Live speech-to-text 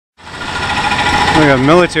We got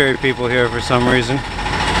military people here for some reason.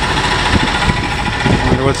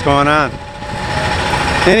 Wonder what's going on.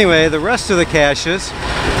 Anyway, the rest of the caches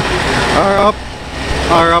are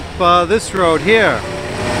up this road here.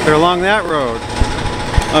 They're along that road.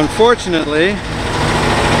 Unfortunately,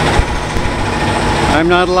 I'm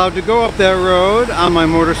not allowed to go up that road on my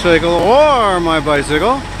motorcycle or my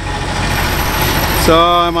bicycle. So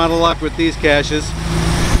I'm out of luck with these caches.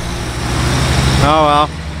 Oh well.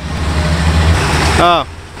 Oh,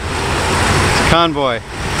 it's a convoy.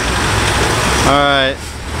 Alright.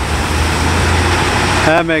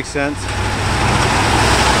 That makes sense.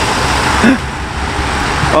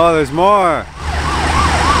 Oh, there's more.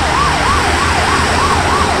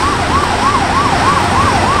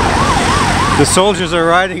 The soldiers are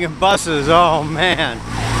riding in buses. Oh man.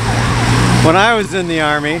 When I was in the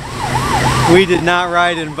Army, we did not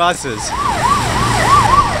ride in buses.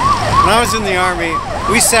 When I was in the Army,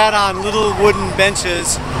 we sat on little wooden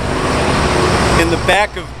benches in the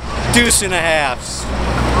back of deuce and a halves.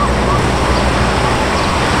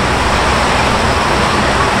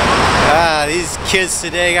 Ah, these kids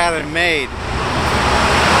today got it made.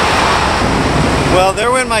 Well,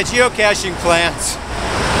 they're in my geocaching plans.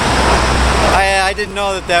 I didn't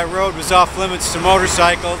know that that road was off limits to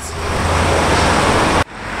motorcycles.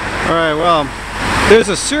 Alright, well, there's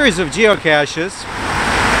a series of geocaches.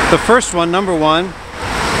 The first one, number one,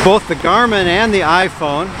 both the Garmin and the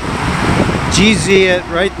iPhone GZ it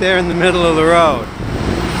right there in the middle of the road.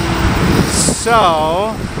 So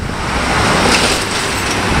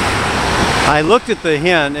I looked at the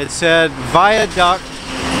hint. It said viaduct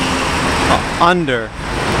under.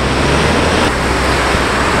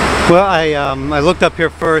 Well, I looked up here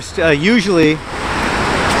first. Usually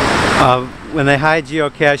when they hide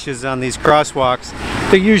geocaches on these crosswalks,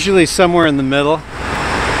 they're usually somewhere in the middle.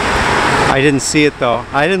 I didn't see it though.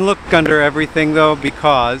 I didn't look under everything though,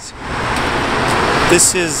 because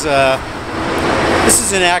this is an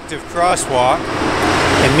active crosswalk,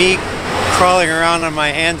 and me crawling around on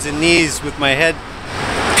my hands and knees with my head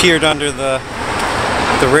peered under the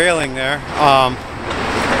railing there,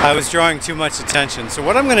 I was drawing too much attention. So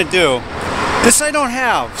what I'm going to do, this I don't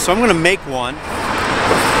have, so I'm going to make one.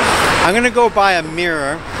 I'm going to go buy a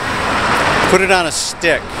mirror, put it on a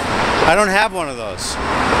stick. I don't have one of those.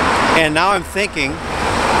 And now I'm thinking,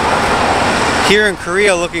 here in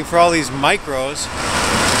Korea looking for all these micros,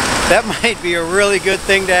 that might be a really good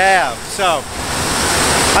thing to have. So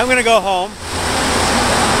I'm going to go home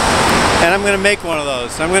and I'm going to make one of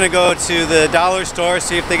those. I'm going to go to the dollar store,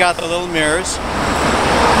 see if they got the little mirrors.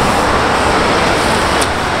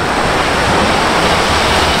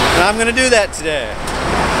 And I'm going to do that today.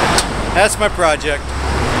 That's my project.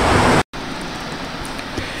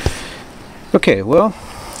 Okay, well,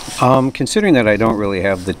 considering that I don't really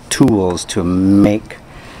have the tools to make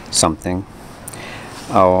something,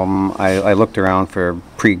 I looked around for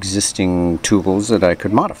pre-existing tools that I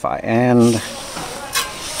could modify, and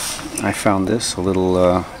I found this, a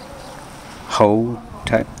little hoe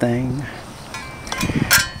type thing,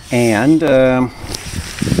 and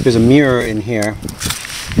there's a mirror in here.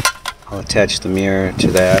 I'll attach the mirror to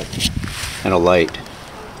that, and a light, a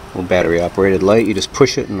little battery operated light. You just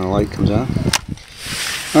push it and the light comes on.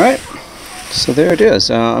 Alright, so there it is.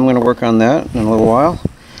 I'm going to work on that in a little while,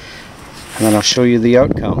 and then I'll show you the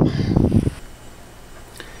outcome.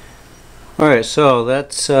 Alright, so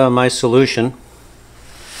that's my solution.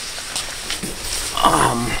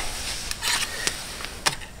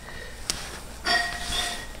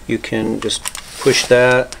 You can just push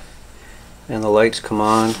that and the lights come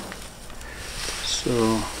on,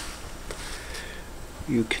 so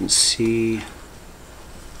you can see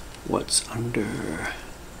what's under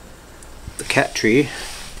the cat tree.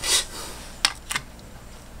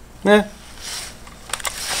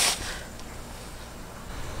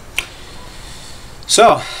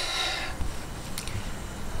 So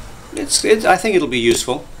I think it'll be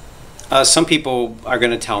useful. Some people are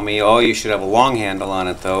going to tell me, oh, you should have a long handle on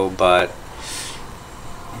it though, but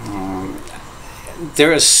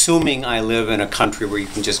they're assuming I live in a country where you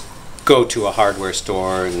can just go to a hardware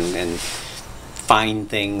store and find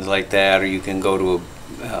things like that, or you can go to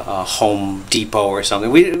a Home Depot or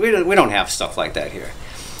something. We don't have stuff like that here.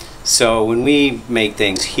 So when we make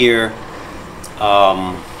things here,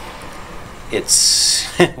 it's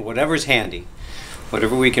whatever's handy,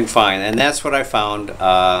 whatever we can find, and that's what I found.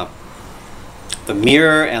 The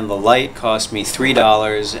mirror and the light cost me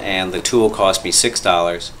 $3, and the tool cost me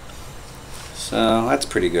 $6. So that's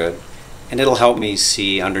pretty good, and it'll help me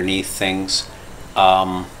see underneath things.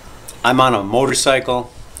 I'm on a motorcycle,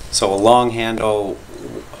 so a long handle,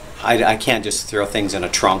 I can't just throw things in a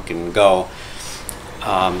trunk and go.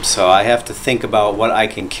 So I have to think about what I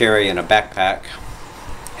can carry in a backpack,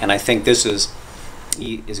 and I think this is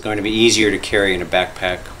going to be easier to carry in a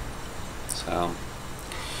backpack. So,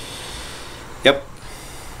 yep,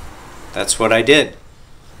 that's what I did.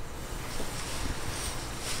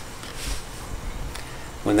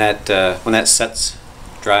 When that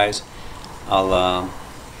dries, I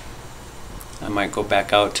might go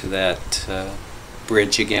back out to that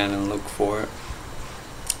bridge again and look for it,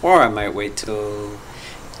 or I might wait till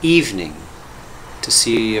evening to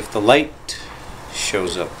see if the light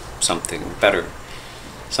shows up something better.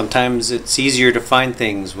 Sometimes it's easier to find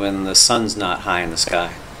things when the sun's not high in the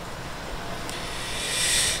sky.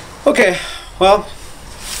 Okay, well,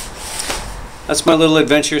 that's my little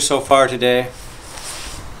adventure so far today.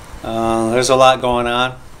 There's a lot going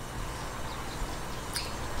on.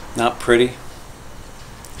 Not pretty.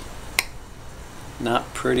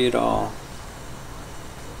 Not pretty at all.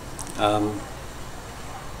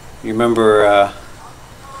 You remember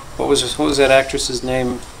what was that actress's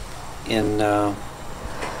name in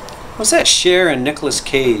what was that Cher and Nicolas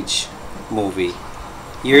Cage movie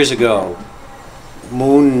years ago?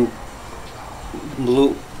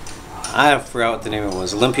 I forgot what the name of it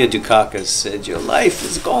was. Olympia Dukakis said, "Your life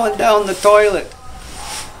is going down the toilet."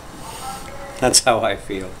 That's how I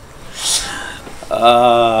feel.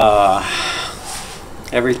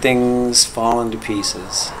 Everything's fallen to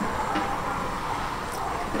pieces.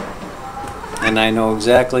 And I know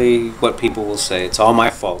exactly what people will say. It's all my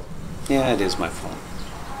fault. Yeah, it is my fault.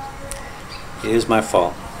 It is my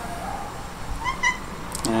fault.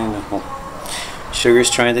 I know.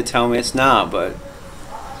 Sugar's trying to tell me it's not, but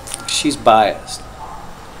she's biased.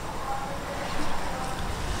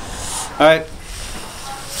 Alright.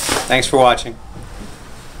 Thanks for watching.